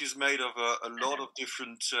boat is made of a lot of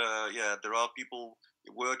different, there are people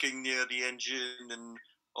working near the engine and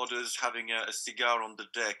others having a cigar on the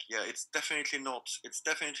deck. Yeah, it's definitely not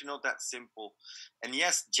that simple. And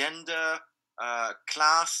yes, gender,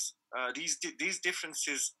 class, these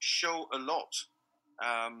differences show a lot.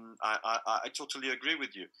 I totally agree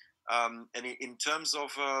with you. And in terms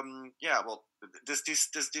of there's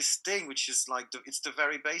this thing which is like it's the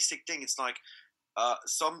very basic thing. It's like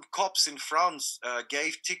some cops in France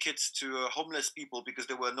gave tickets to homeless people because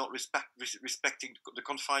they were not respecting the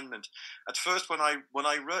confinement. At first, when I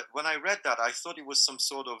read that, I thought it was some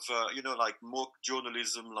sort of like mock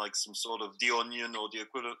journalism, like some sort of The Onion or the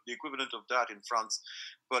equivalent of that in France.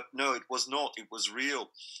 But no, it was not. It was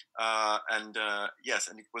real, and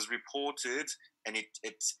it was reported, and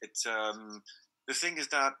the thing is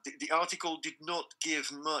that the article did not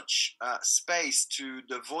give much space to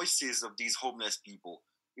the voices of these homeless people.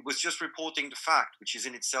 It was just reporting the fact, which is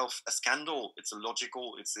in itself a scandal. It's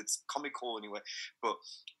illogical. It's comical anyway. But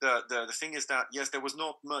the thing is that yes, there was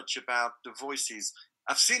not much about the voices.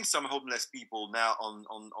 I've seen some homeless people now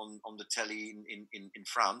on the telly in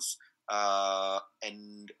France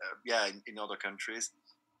and in other countries.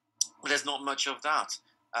 But there's not much of that.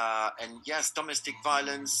 And yes, domestic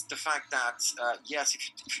violence, the fact that,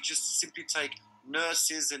 if you just simply take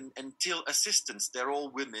nurses and till assistants, they're all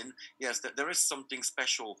women. Yes, there is something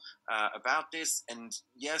special about this. And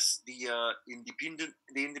yes, the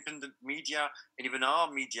independent media and even our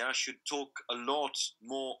media should talk a lot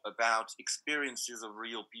more about experiences of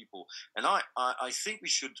real people. And I think we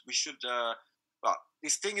should well,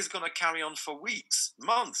 this thing is going to carry on for weeks,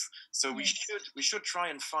 months. So we should try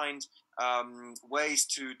and find ways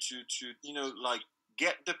to like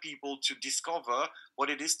get the people to discover what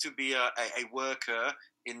it is to be a worker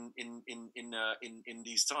in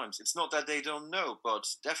these times. It's not that they don't know, but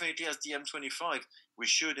definitely as DiEM25, we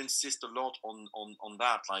should insist a lot on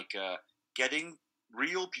that, like getting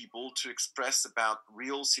real people to express about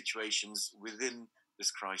real situations within this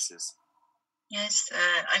crisis. Yes,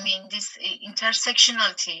 this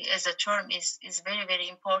intersectionality as a term is very, very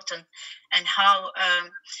important, and how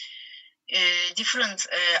different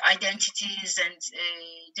identities and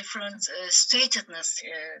different statedness,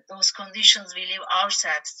 those conditions we live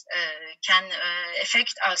ourselves, can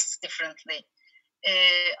affect us differently.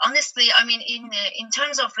 Honestly, in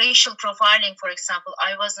terms of racial profiling, for example,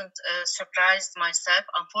 I wasn't surprised myself,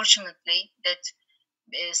 unfortunately, that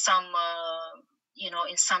some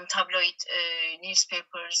in some tabloid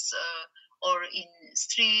newspapers or in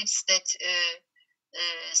streets that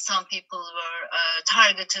some people were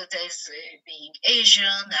targeted as being Asian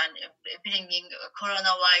and bringing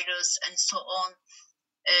coronavirus and so on.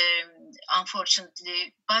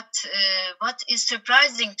 Unfortunately, but what is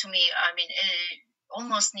surprising to me,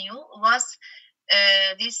 almost new, was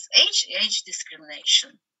this age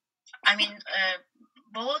discrimination.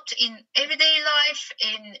 Both in everyday life,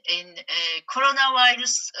 in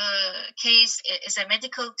coronavirus case as a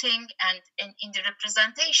medical thing, and in the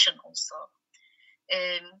representation also.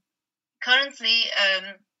 Currently,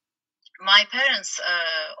 my parents,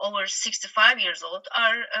 over 65 years old,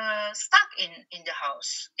 are stuck in the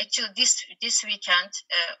house. Actually, this weekend,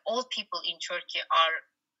 all people in Turkey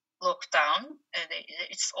are locked down.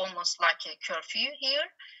 It's almost like a curfew here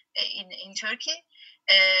in Turkey.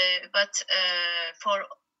 But for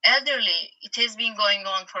elderly, it has been going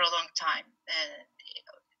on for a long time.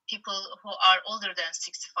 People who are older than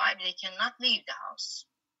 65, they cannot leave the house.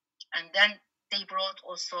 And then they brought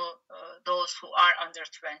also those who are under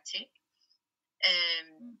 20.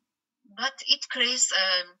 But it creates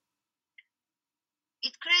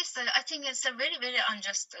it creates, I think it's a very, very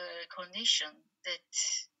unjust condition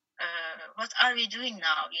that what are we doing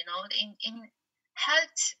now? You know, in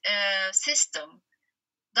health system,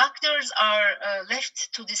 doctors are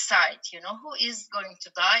left to decide, you know, who is going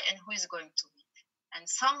to die and who is going to live. And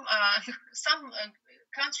some some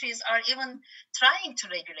countries are even trying to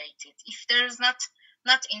regulate it. If there's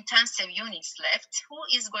not intensive units left, who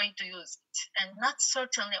is going to use it? And not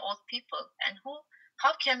certainly old people. And who?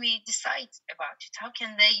 How can we decide about it? How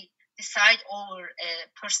can they decide over a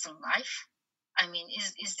person's life? I mean,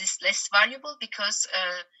 is this less valuable because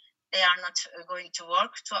they are not going to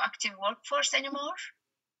work to active workforce anymore?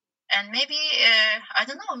 And maybe I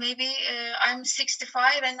don't know, maybe I'm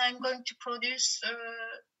 65 and I'm going to produce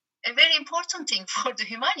a very important thing for the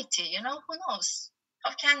humanity, you know, who knows,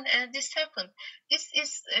 how can this happen? This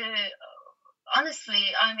is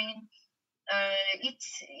honestly, I mean,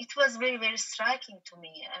 it was very, very striking to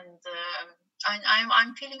me. And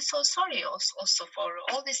I'm feeling so sorry also for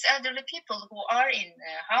all these elderly people who are in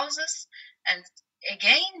houses. And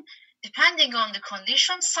again, depending on the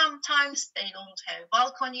conditions, sometimes they don't have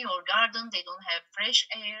balcony or garden, they don't have fresh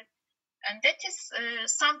air. And that is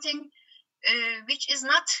something which is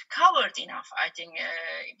not covered enough, I think,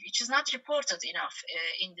 which is not reported enough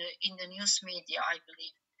in the news media, I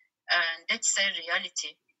believe. And that's a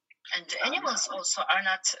reality. And animals also are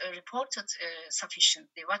not reported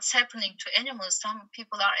sufficiently. What's happening to animals? Some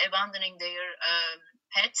people are abandoning their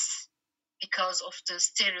pets because of the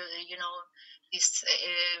sterile, you know, this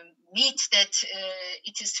meat that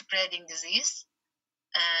it is spreading disease.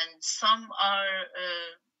 And some are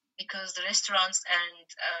because the restaurants and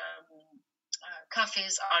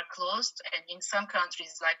cafes are closed. And in some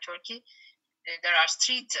countries like Turkey, there are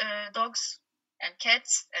street dogs and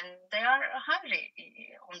cats, and they are hungry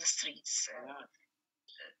on the streets.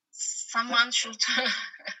 Someone should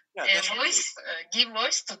give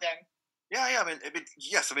voice to them. Yeah. I mean,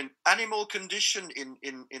 yes. I mean, animal condition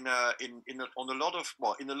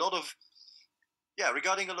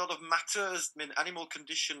regarding a lot of matters. I mean, animal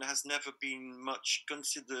condition has never been much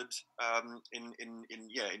considered in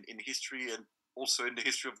history, and also in the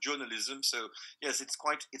history of journalism. So yes, it's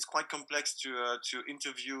quite complex to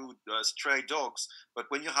interview stray dogs. But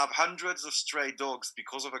when you have hundreds of stray dogs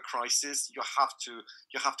because of a crisis, you have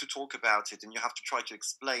to talk about it, and you have to try to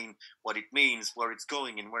explain what it means, where it's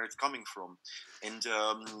going, and where it's coming from. And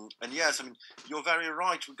yes, I mean, you're very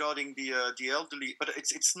right regarding the elderly. But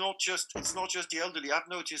it's not just the elderly. I've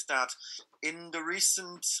noticed that in the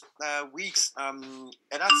recent weeks, and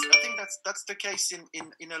I think that's the case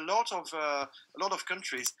in a lot of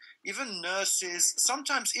countries. Even nurses,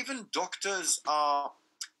 sometimes even doctors are,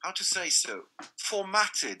 how to say so,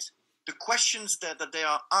 formatted. The questions that they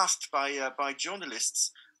are asked by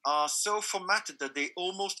journalists are so formatted that they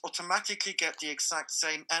almost automatically get the exact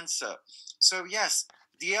same answer. So yes,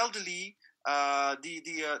 the elderly,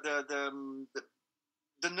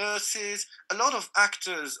 the nurses, a lot of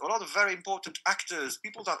actors, a lot of very important actors,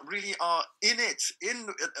 people that really are in it,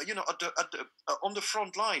 on the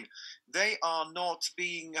front line, they are not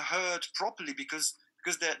being heard properly because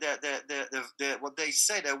they're, what they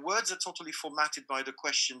say, their words are totally formatted by the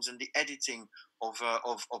questions and the editing of a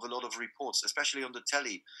lot of reports, especially on the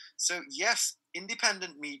telly. So yes,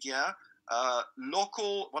 independent media,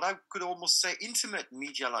 local, what I could almost say intimate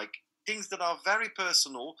media, like things that are very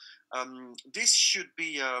personal. This should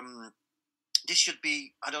be I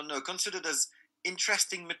don't know, considered as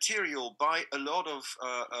interesting material by a lot of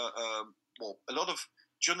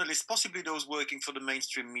journalists, possibly those working for the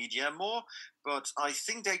mainstream media more. But I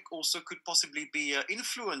think they also could possibly be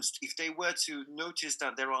influenced if they were to notice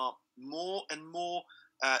that there are more and more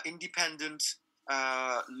independent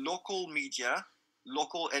local media,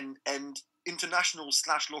 local and international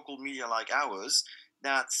 / local media like ours,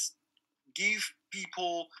 that give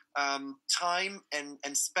people time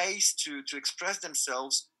and space to express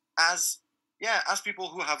themselves as people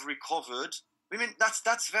who have recovered. I mean,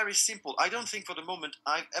 that's very simple. I don't think for the moment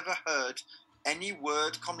I've ever heard any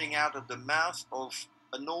word coming out of the mouth of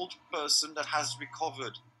an old person that has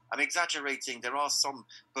recovered. I'm exaggerating. There are some,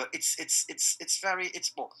 but it's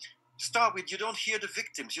more. To start with, you don't hear the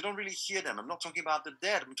victims. You don't really hear them. I'm not talking about the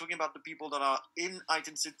dead. I'm talking about the people that are in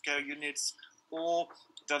intensive care units or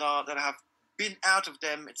that have been out of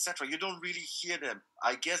them, etc. You don't really hear them.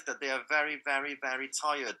 I guess that they are very, very, very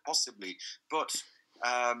tired, possibly. But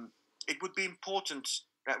it would be important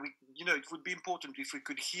that it would be important if we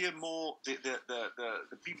could hear more the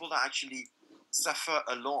people that actually suffer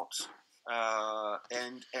a lot. That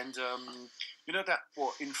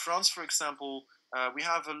in France, for example, we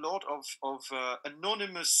have a lot of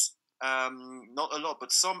anonymous not a lot,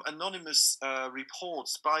 but some anonymous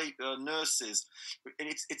reports by nurses. And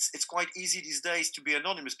it's quite easy these days to be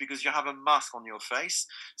anonymous because you have a mask on your face.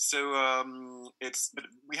 So but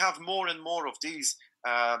we have more and more of these,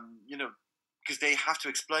 because they have to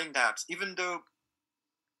explain that, even though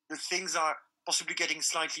the things are possibly getting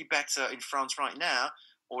slightly better in France right now,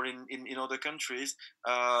 or in other countries.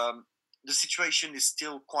 The situation is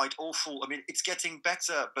still quite awful. I mean, it's getting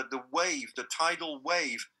better, but the tidal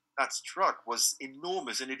wave that struck was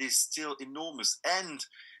enormous, and it is still enormous. And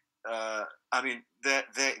I mean,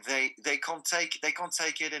 they can't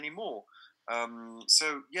take it anymore.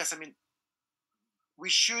 So yes, I mean, we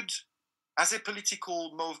should, as a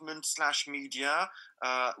political movement / media,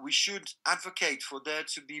 we should advocate for there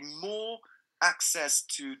to be more access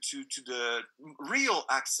to the real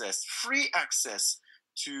access, free access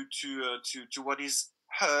to what is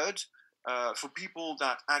heard, for people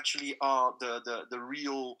that actually are the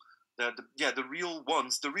real the real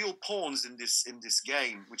ones, the real pawns in this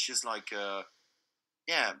game, which is like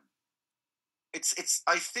yeah, it's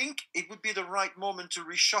I think it would be the right moment to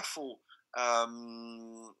reshuffle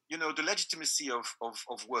the legitimacy of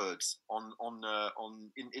words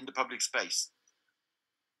in the public space.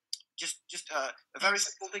 Just a very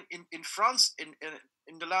simple thing. In France,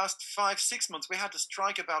 in the last 5-6 months, we had a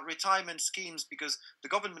strike about retirement schemes because the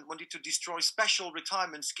government wanted to destroy special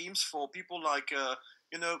retirement schemes for people like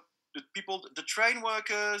the train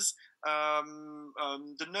workers,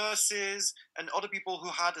 the nurses, and other people who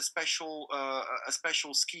had a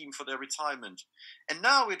special scheme for their retirement. And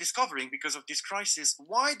now we're discovering, because of this crisis,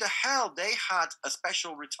 why the hell they had a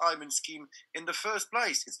special retirement scheme in the first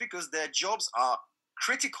place. It's because their jobs are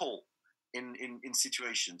critical in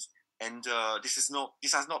situations, and this has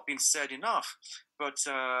not been said enough. But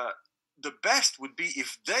the best would be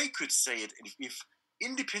if they could say it, if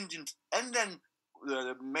independent and then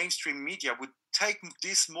the mainstream media would take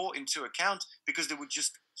this more into account, because they would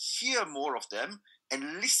just hear more of them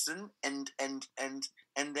and listen and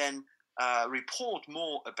then report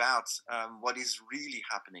more about what is really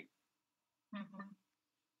happening. Mm-hmm.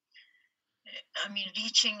 I mean,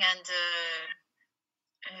 reaching and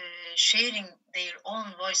sharing their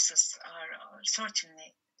own voices are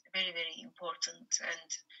certainly very, very important.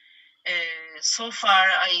 And so far,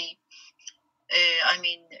 I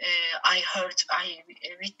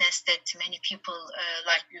witnessed that many people,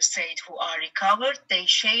 like you said, who are recovered, they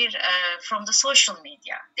share from the social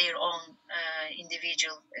media their own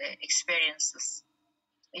individual experiences.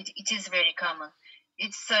 It is very common.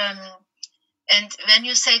 It's and when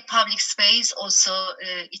you say public space, also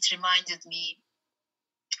it reminded me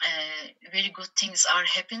very good things are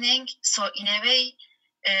happening. So in a way,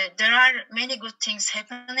 there are many good things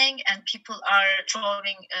happening, and people are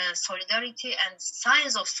showing solidarity and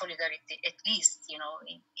signs of solidarity, at least, in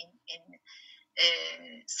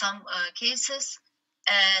some cases.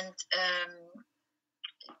 And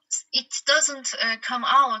it doesn't come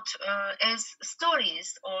out as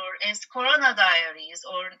stories or as corona diaries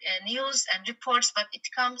or news and reports, but it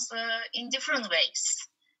comes in different ways.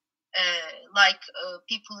 Like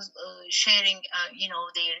people sharing,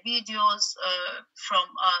 their videos from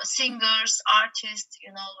singers, artists,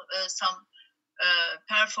 some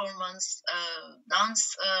performance,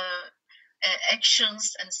 dance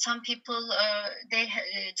actions, and some people they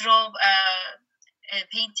draw a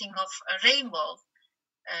painting of a rainbow,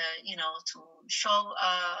 to show,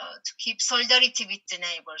 to keep solidarity with the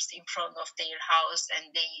neighbors in front of their house,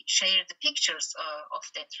 and they share the pictures of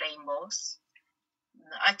that rainbows.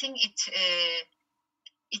 I think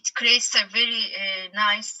it creates a very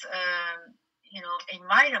nice,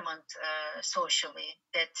 environment socially.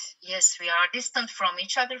 That yes, we are distant from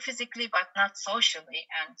each other physically, but not socially,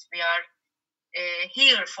 and we are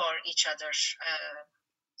here for each other.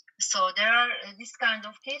 So there are these kind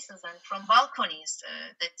of cases, and from balconies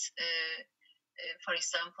that, for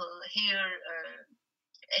example, here.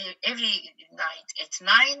 Every night at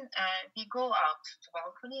 9, we go out to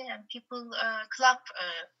balcony, and people clap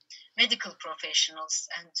medical professionals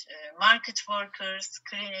and market workers,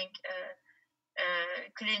 cleaners,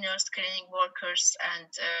 cleaning workers, and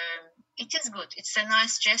it is good. It's a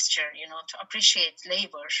nice gesture, to appreciate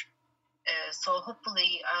labor. So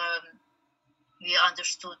hopefully we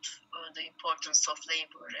understood the importance of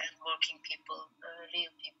labor and working people,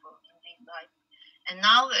 real people in real life. And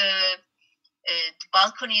now the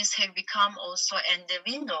balconies have become also, and the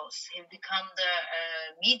windows have become the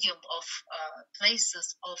medium of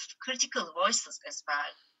places of critical voices as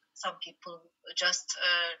well. Some people just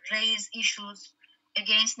raise issues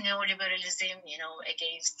against neoliberalism,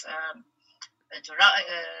 against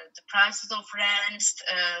the prices of rents,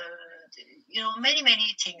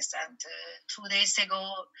 many things. And 2 days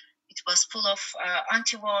ago, it was full of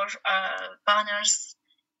anti-war banners.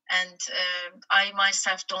 And I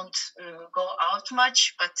myself don't go out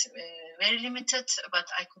much, but very limited.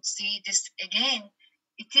 But I could see this again.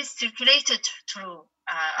 It is circulated through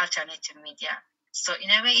alternative media. So in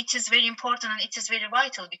a way, it is very important and it is very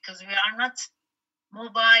vital, because we are not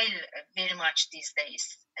mobile very much these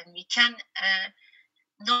days. And we can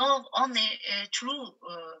know only through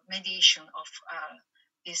mediation of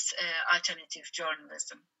this alternative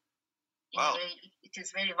journalism. In a way, it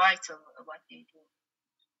is very vital what they do.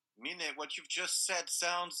 Mine, what you've just said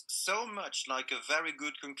sounds so much like a very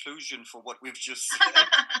good conclusion for what we've just said.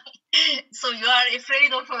 So you are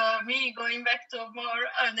afraid of me going back to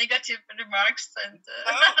more negative remarks? And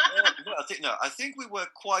No, I think we were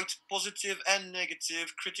quite positive and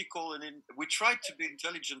negative, critical, and we tried to be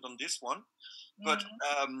intelligent on this one. But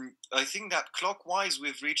I think that clockwise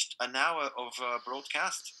we've reached an hour of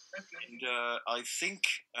broadcast. Okay. And I think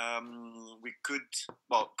we could,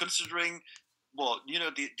 considering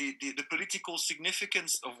the political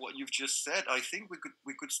significance of what you've just said, I think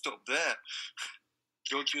we could stop there.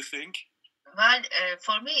 Don't you think? Well,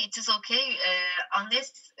 for me, it is okay,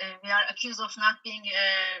 unless we are accused of not being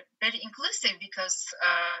very inclusive, because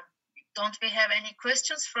don't we have any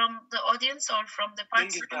questions from the audience or from the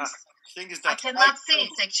participants? Thing is that I cannot see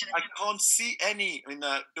it, actually. I can't see any.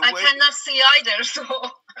 I cannot see either,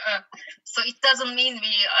 so it doesn't mean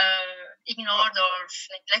we ignored or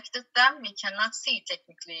neglected them. We cannot see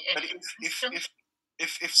technically. But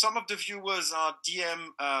if some of the viewers are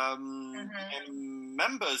DiEM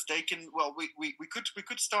members, they can. Well, we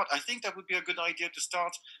could start. I think that would be a good idea to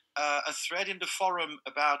start a thread in the forum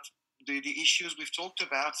about the issues we've talked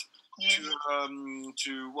about. Yes.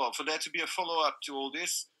 For there to be a follow up to all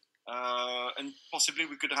this, and possibly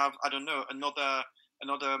we could have, I don't know,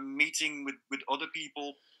 another meeting with other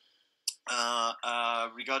people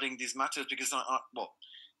regarding these matters, because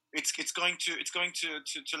it's going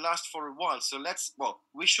to last for a while. So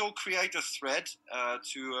we shall create a thread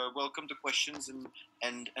to welcome the questions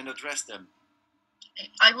and address them.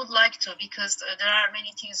 I would like to, because there are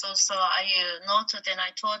many things also I noted and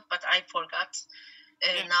I thought, but I forgot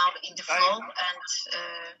now in the flow.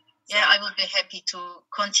 And I would be happy to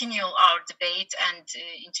continue our debate and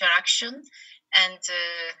interaction. And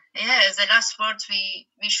as a last word,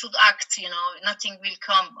 we should act. Nothing will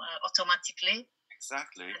come automatically.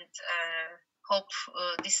 Exactly. And hope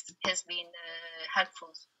this has been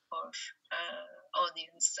helpful for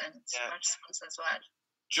audience and participants as well.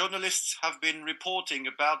 Journalists have been reporting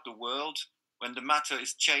about the world when the matter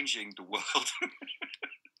is changing the world.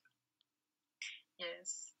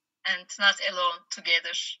 Yes, and not alone,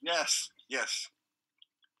 together. Yes.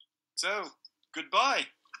 So, goodbye.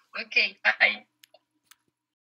 Okay, bye.